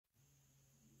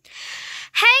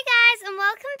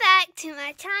to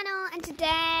my channel, and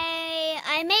today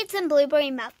I made some blueberry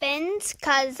muffins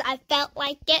because I felt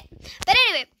like it. But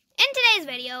anyway, in today's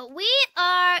video we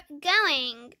are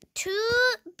going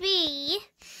to be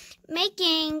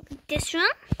making this room.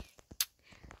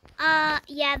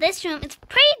 Yeah, this room. It's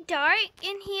pretty dark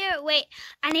in here. Wait,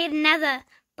 I need another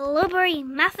blueberry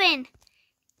muffin.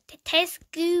 It tastes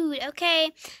good, okay?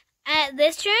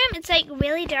 This room, it's like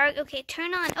really dark. Okay,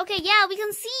 turn on. Okay, yeah, we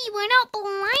can see. We're not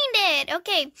blinded.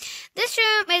 Okay, this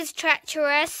room is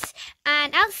treacherous,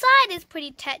 and outside is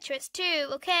pretty treacherous too.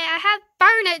 Okay, I have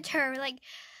furniture. Like,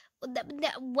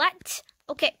 what?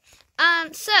 Okay,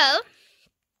 so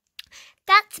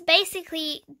that's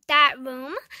basically that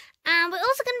room. We're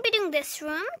also gonna be doing this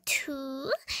room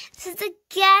too. This is the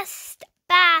guest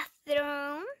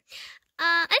bathroom.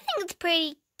 I think it's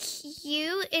pretty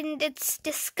cute, and it's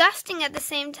disgusting at the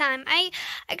same time. I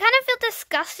kind of feel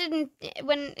disgusted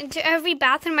into every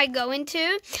bathroom I go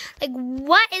into. Like,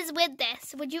 what is with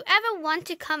this? Would you ever want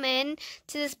to come in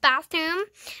to this bathroom?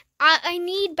 I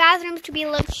need bathrooms to be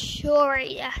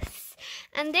luxurious,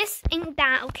 and this ain't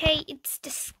that. Okay, it's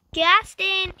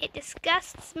disgusting. It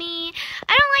disgusts me.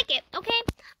 I don't like it. Okay,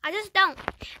 I just don't.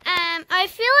 I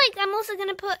feel like I'm also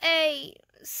gonna put a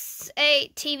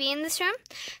TV in this room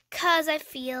because I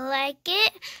feel like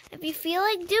it. If you feel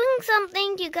like doing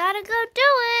something, you gotta go do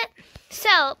it.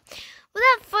 So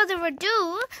without further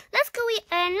ado, let's go eat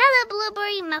another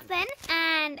blueberry muffin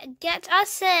and get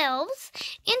ourselves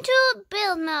into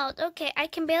build mode. Okay, I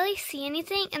can barely see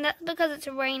anything, and that's because it's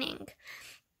raining.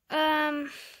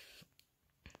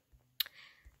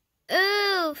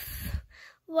 Oof.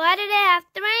 Why did it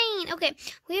have to rain? Okay,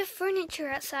 we have furniture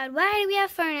outside. Why do we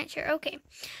have furniture? Okay.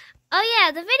 Oh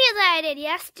yeah, the video that I did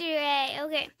yesterday.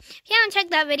 Okay, if you haven't checked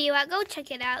that video out, go check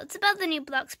it out. It's about the new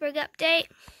Bloxburg update.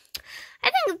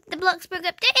 I think the Bloxburg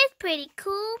update is pretty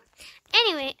cool.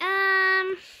 Anyway,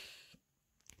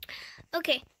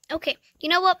 okay. You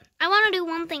know what? I want to do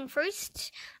one thing first.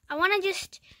 I want to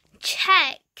just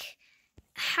check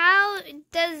how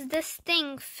does this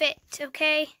thing fit,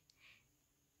 okay?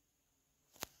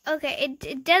 Okay,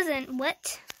 it doesn't.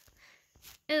 What?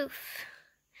 Oof.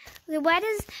 Okay, why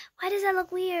does that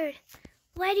look weird?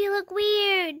 Why do you look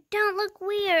weird? Don't look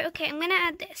weird. Okay, I'm gonna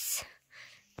add this.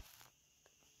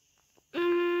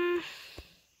 Oof,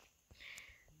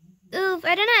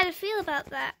 I don't know how to feel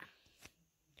about that.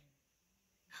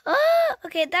 Oh,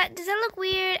 okay, does that look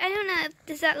weird? I don't know.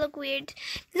 Does that look weird? Does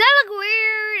that look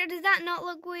weird? Or does that not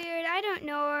look weird? I don't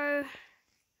know.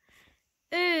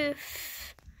 Oof.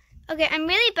 Okay, I'm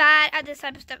really bad at this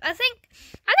type of stuff. I think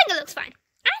it looks fine.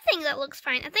 I think that looks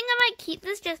fine. I think I might keep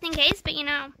this just in case, but you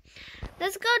know.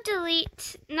 Let's go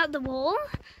delete, not the wall,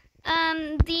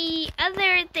 the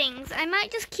other things. I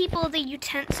might just keep all the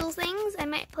utensil things. I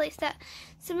might place that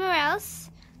somewhere else.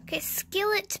 Okay,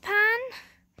 skillet pan.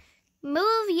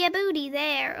 Move your booty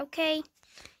there, okay?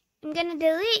 I'm gonna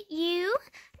delete you,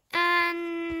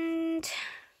 and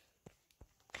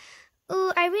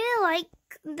ooh, I really like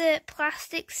the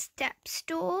plastic step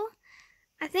stool.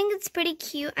 I think it's pretty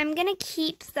cute. I'm gonna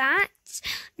keep that.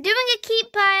 I'm doing a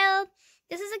keep pile.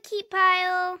 This is a keep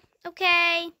pile.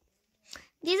 Okay.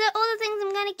 These are all the things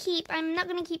I'm gonna keep. I'm not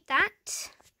gonna keep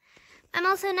that. I'm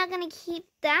also not gonna keep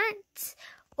that.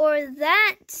 Or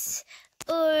that.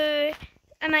 Or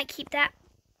I might keep that.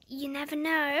 You never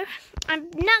know. I'm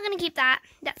not gonna keep that.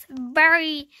 That's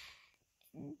very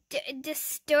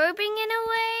disturbing in a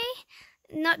way.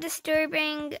 Not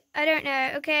disturbing. I don't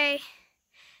know. Okay.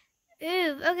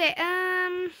 Ooh, okay.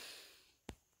 I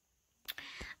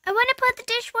want to put the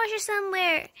dishwasher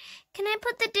somewhere. Can I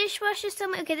put the dishwasher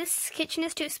somewhere? Okay, this kitchen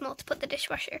is too small to put the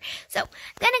dishwasher. So, I'm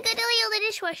gonna go delete all the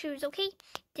dishwashers, okay?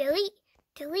 Delete,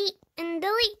 delete, and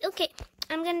delete. Okay,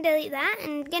 I'm gonna delete that,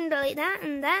 and gonna delete that,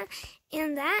 and that,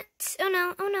 and that. Oh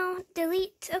no,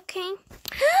 delete, okay.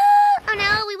 Oh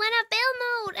no, we went out build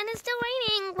mode, and it's still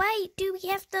raining. Why do we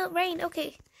have the rain?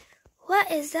 Okay, what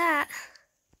is that?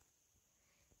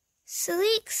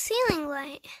 Sleek ceiling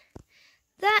light.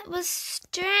 That was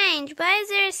strange. Why is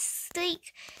there a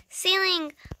sleek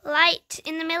ceiling light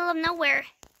in the middle of nowhere?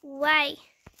 Why?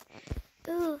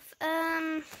 Oof.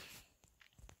 I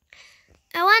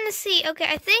want to see. Okay,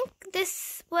 I think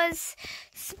this was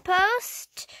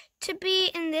supposed to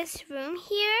be in this room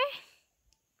here.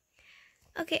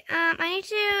 Okay, I need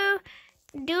to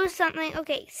do something.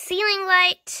 Okay, ceiling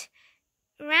light.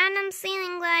 Random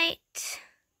ceiling light.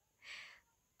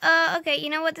 Okay, you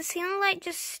know what? The ceiling light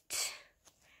just...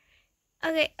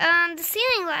 Okay, the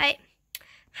ceiling light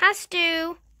has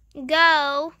to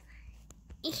go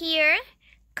here,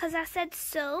 because I said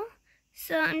so.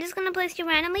 So I'm just going to place you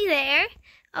randomly there.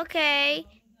 Okay,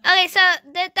 Okay, so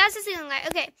that's the ceiling light.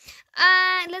 Okay,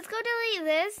 let's go delete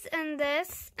this and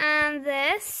this and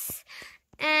this.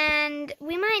 And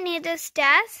we might need this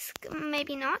desk.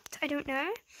 Maybe not. I don't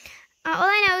know. All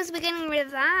I know is we're getting rid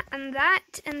of that and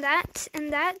that and that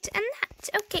and that and that.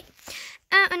 Okay.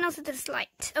 And also this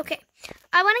light. Okay.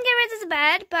 I want to get rid of the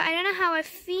bed, but I don't know how I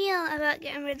feel about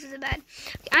getting rid of the bed.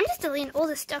 Okay, I'm just deleting all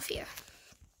this stuff here.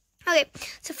 Okay.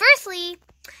 So firstly,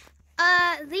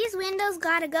 these windows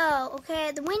gotta go.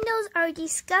 Okay. The windows are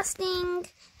disgusting.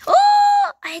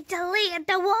 Oh! I deleted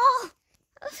the wall.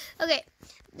 Okay.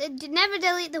 Never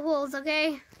delete the walls,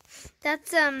 okay?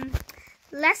 That's,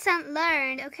 lesson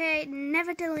learned, okay?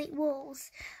 Never delete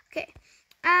walls. Okay.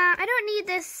 I don't need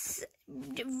this,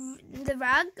 the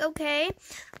rug, okay?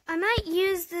 I might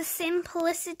use the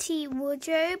simplicity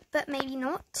wardrobe, but maybe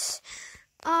not.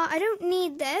 I don't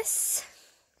need this.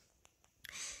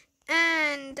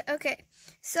 And, okay.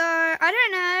 So, I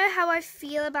don't know how I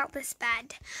feel about this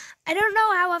bed. I don't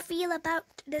know how I feel about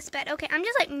this bed. Okay, I'm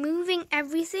just, like, moving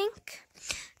everything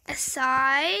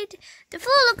aside. The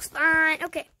floor looks fine.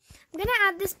 Okay, I'm gonna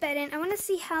add this bed in. I want to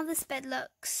see how this bed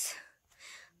looks.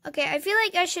 Okay, I feel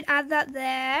like I should add that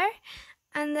there.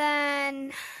 And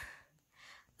then...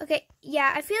 Okay,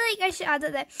 yeah, I feel like I should add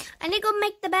that there. I need to go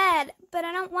make the bed, but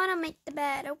I don't want to make the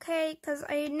bed, okay? Because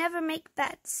I never make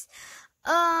beds.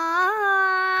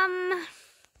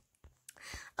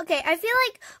 Okay, I feel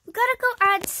like we gotta go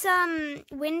add some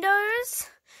windows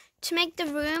to make the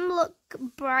room look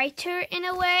brighter in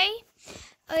a way.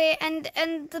 Okay, and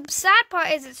the sad part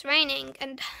is it's raining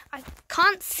and I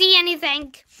can't see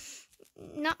anything.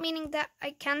 Not meaning that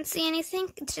I can see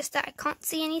anything, it's just that I can't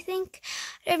see anything.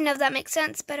 I don't know if that makes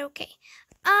sense, but okay.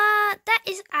 That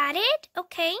is added,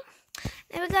 okay.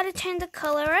 Now we gotta turn the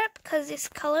color up because this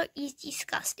color is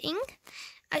disgusting.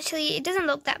 Actually, it doesn't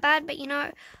look that bad, but you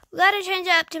know, we gotta change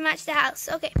it up to match the house.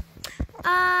 Okay.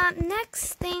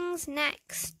 Next things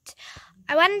next.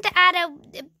 I wanted to add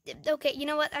okay, you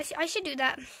know what? I should do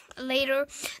that later.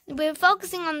 We're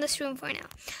focusing on this room for now.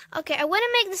 Okay, I want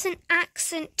to make this an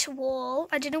accent wall.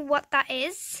 I don't know what that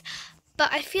is,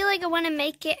 but I feel like I want to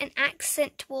make it an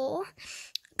accent wall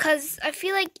because I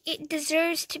feel like it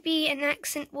deserves to be an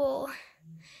accent wall.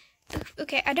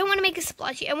 Okay, I don't want to make it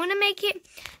splotchy. I want to make it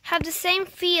have the same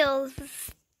feel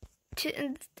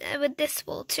with this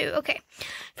wall too. Okay,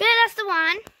 I feel like that's the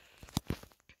one.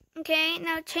 Okay,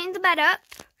 now change the bed up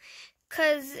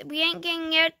because we ain't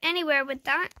getting anywhere with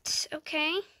that.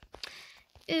 Okay.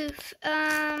 Oof.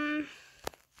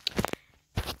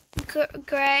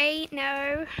 Gray.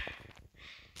 No.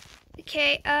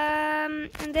 Okay.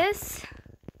 And this.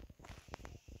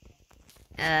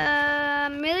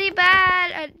 Really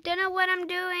bad. I don't know what I'm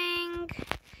doing.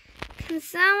 Can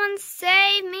someone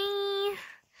save me?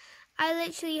 I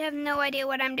literally have no idea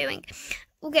what I'm doing.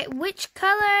 Okay, which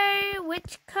color?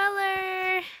 Which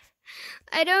color?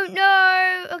 I don't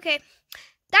know. Okay,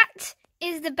 that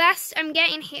is the best I'm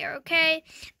getting here, okay?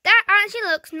 That actually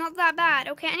looks not that bad,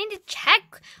 okay? I need to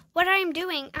check what I'm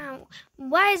doing. Ow.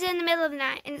 Why is it in the middle of the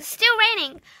night? And it's still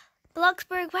raining.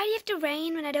 Bloxburg, why do you have to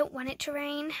rain when I don't want it to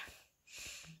rain?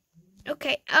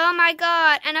 Okay, oh my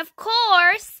god. And of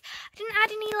course, I didn't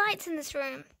add any lights in this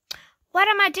room. What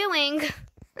am I doing?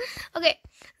 Okay,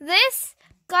 this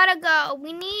gotta go.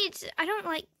 We need, I don't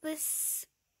like this.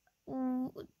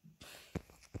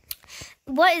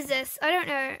 What is this? I don't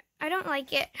know. I don't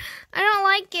like it. I don't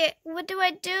like it. What do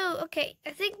I do? Okay,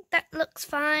 I think that looks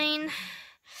fine.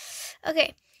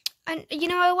 Okay, and you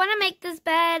know, I want to make this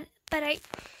bed, but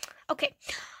okay.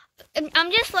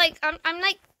 I'm just like, I'm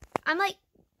like,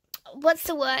 what's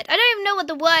the word? I don't even know what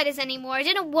the word is anymore. I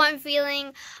don't know what I'm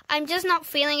feeling. I'm just not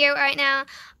feeling it right now.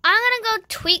 I'm going to go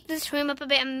tweak this room up a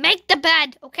bit and make the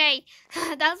bed, okay?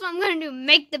 That's what I'm going to do,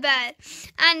 make the bed.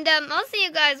 And I'll see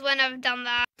you guys when I've done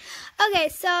that. Okay,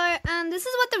 so this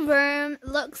is what the room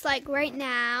looks like right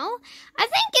now. I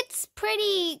think it's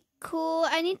pretty cool.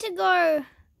 I need to go...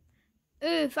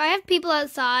 Oof, I have people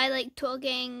outside, like,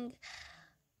 talking...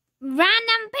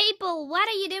 Random people, what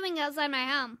are you doing outside my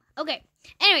home? Okay.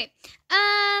 Anyway,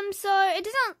 so it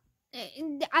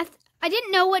doesn't, I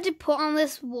didn't know what to put on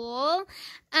this wall,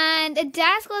 and a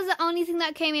desk was the only thing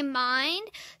that came in mind,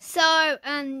 so,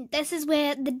 this is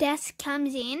where the desk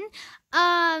comes in,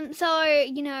 so,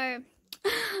 you know,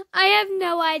 I have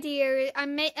no idea.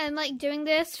 I'm like doing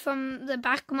this from the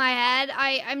back of my head.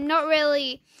 I'm not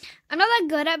that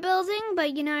good at building,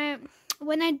 but, you know,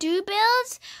 when I do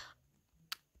build,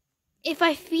 if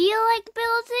I feel like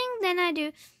building, then I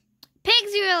do.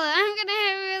 Pigs ruler. I'm gonna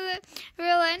have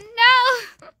ruler.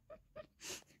 No!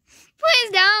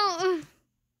 Please don't.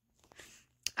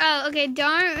 Oh, okay,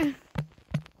 don't.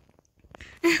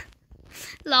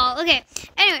 Lol. Okay.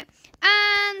 Anyway,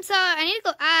 so I need to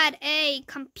go add a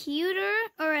computer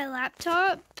or a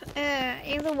laptop.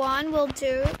 Either one will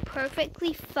do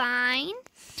perfectly fine.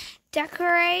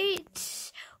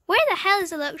 Decorate. Where the hell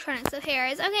is electronics? Oh, here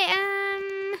it is. Okay.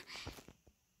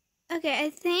 Okay. I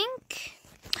think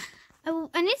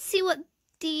I need to see what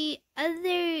the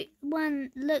other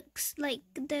one looks like.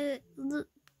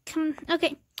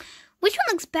 Okay. Which one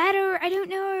looks better? I don't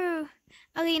know.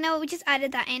 Okay, you know what? We just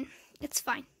added that in. It's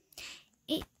fine.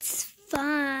 It's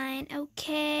fine.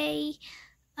 Okay.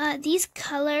 These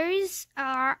colors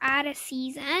are out of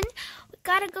season. We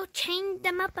gotta go change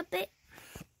them up a bit.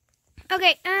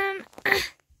 Okay, I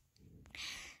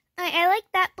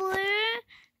like that blue.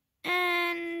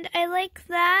 And I like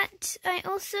that. I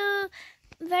also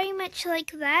very much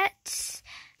like that.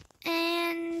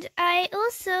 And I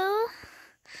also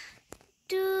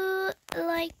do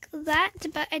like that,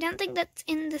 but I don't think that's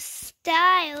in the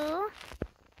style.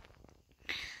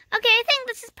 Okay, I think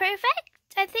this is perfect.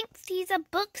 I think these are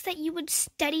books that you would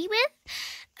study with.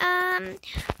 I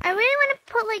really want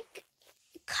to put like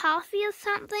coffee or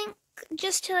something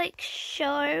just to like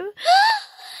show.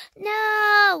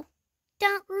 No,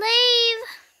 don't leave.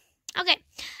 Okay,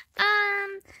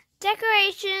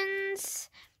 decorations.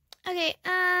 Okay,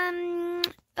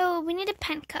 oh, we need a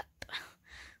pen cup.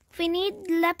 We need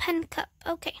the pen cup.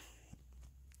 Okay.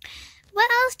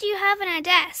 What else do you have on our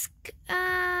desk?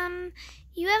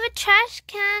 You have a trash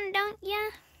can, don't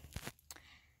you?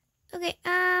 Okay,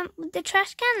 the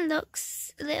trash can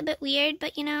looks a little bit weird,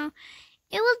 but you know,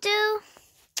 it will do.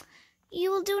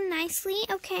 You will do nicely,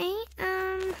 okay.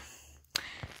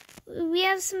 We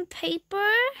have some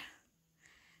paper.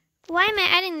 Why am I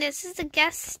adding this? This is a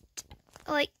guest,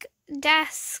 like,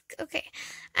 desk. Okay,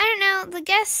 I don't know. The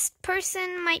guest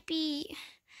person might be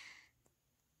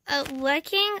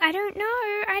working. I don't know.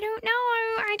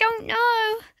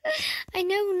 I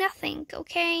know nothing.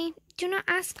 Okay, do not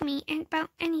ask me about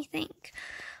anything.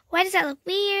 Why does that look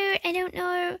weird? I don't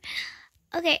know.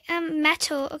 Okay,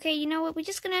 metal. Okay, you know what? We're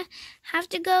just gonna have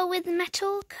to go with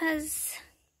metal because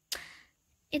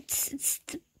it's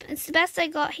the best I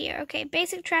got here. Okay,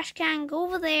 basic trash can. Go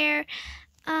over there.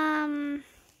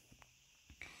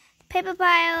 Paper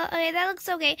pile. Okay, that looks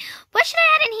okay. What should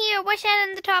I add in here? What should I add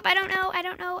in the top? I don't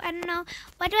know.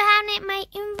 What do I have in my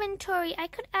inventory? I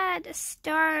could add a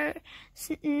star.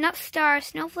 Not star.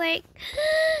 Snowflake.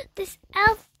 This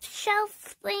elf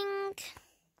shelf thing.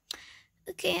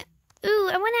 Okay. Ooh,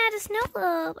 I want to add a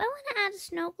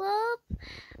snow globe.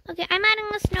 Okay, I'm adding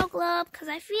a snow globe because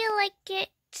I feel like it.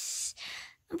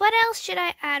 What else should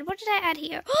I add? What did I add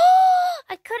here? Oh,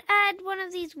 I could add one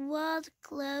of these world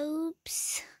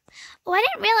globes. Oh, I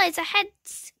didn't realize I had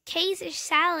Caesar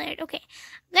salad. Okay,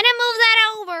 I'm gonna move that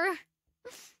over.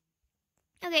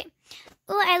 Okay.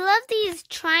 Oh, I love these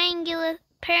triangular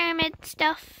pyramid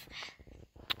stuff.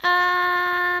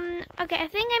 Okay, I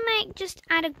think I might just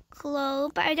add a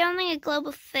globe, but I don't think a globe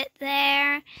will fit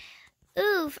there.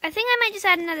 Oof, I think I might just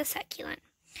add another succulent.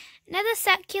 Another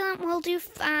succulent will do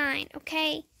fine,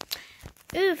 okay?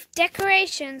 Oof,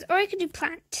 decorations, or I could do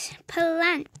plant.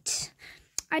 Plant.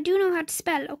 I do know how to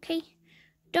spell, okay?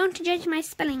 Don't judge my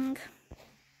spelling.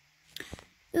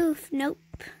 Oof,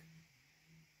 nope.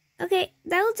 Okay,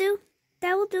 that will do.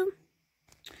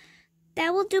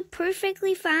 That will do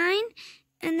perfectly fine.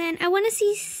 And then I want to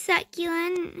see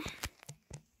succulent.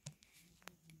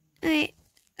 Okay,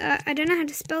 I don't know how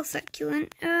to spell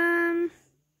succulent. Oh,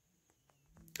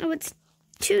 it's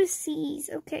 2 C's.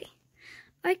 Okay,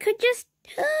 I could just.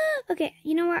 Okay,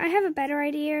 you know what? I have a better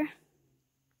idea.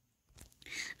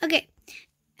 Okay,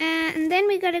 and then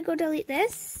we gotta go delete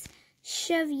this.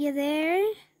 Shove you there.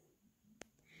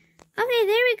 Okay,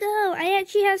 there we go. I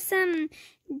actually have some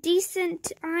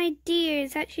decent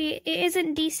ideas. Actually, it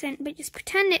isn't decent, but just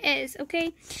pretend it is,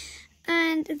 okay?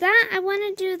 And that, I want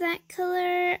to do that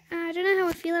color. I don't know how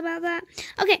I feel about that.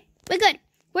 Okay, we're good.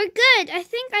 We're good. I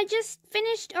think I just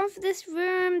finished off this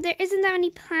room. There isn't that many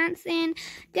plants in.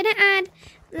 Gonna add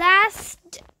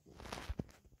last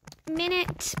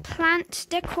minute plant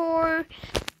decor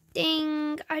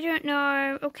thing. I don't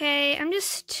know. Okay, I'm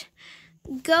just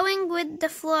going with the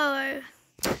flow.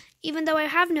 Even though I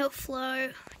have no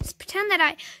flow. Just pretend that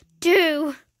I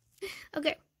do.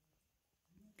 Okay.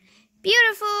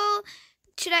 Beautiful.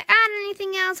 Should I add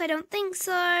anything else? I don't think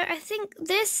so. I think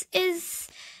this is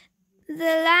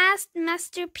the last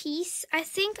masterpiece. I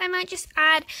think I might just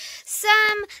add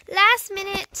some last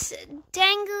minute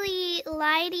dangly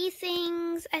lighty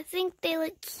things. I think they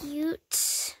look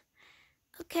cute.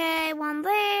 Okay, one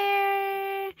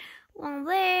there,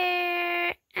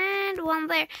 and one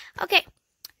there. Okay,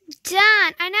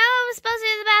 done. I know I was supposed to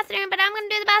do the bathroom, but I'm going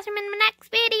to do the bathroom in my next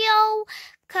video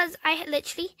because I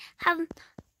literally have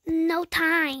no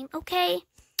time, okay?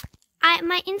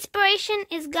 My inspiration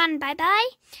is gone bye-bye.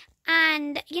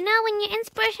 And, you know, when your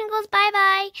inspiration goes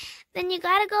bye-bye, then you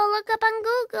gotta go look up on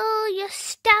Google your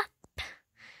stuff.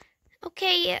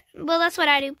 Okay, well, that's what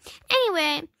I do.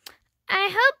 Anyway, I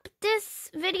hope this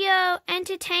video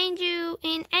entertained you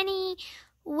in any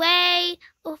way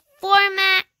or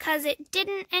format, because it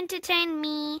didn't entertain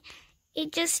me.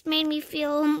 It just made me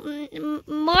feel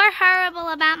more horrible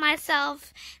about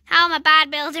myself. How I'm a bad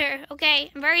builder,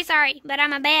 okay? I'm very sorry, but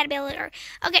I'm a bad builder.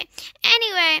 Okay,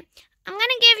 anyway, I'm going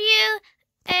to give you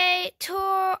a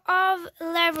tour of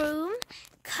the room,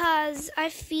 because I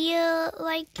feel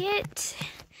like it.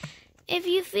 If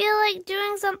you feel like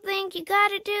doing something, you got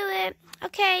to do it,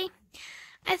 okay?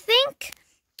 I think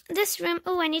this room,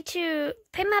 oh, I need to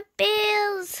pay my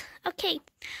bills. Okay,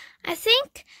 I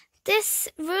think this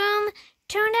room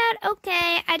turned out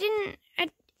okay. I didn't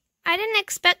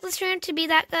expect this room to be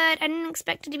that good. I didn't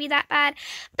expect it to be that bad,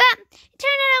 but it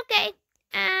turned out okay.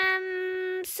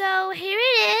 So here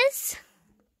it is.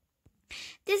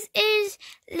 This is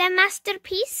the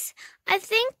masterpiece. I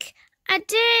think I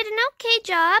did an okay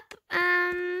job.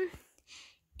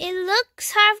 It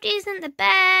looks half decent, the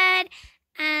bed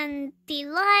and the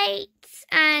lights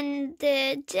and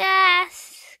the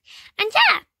desk. And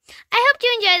yeah, I hope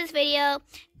you enjoyed this video,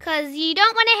 because you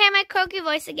don't want to hear my croaky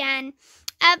voice again.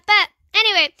 But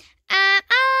anyway,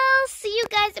 I'll see you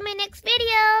guys in my next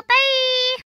video. Bye!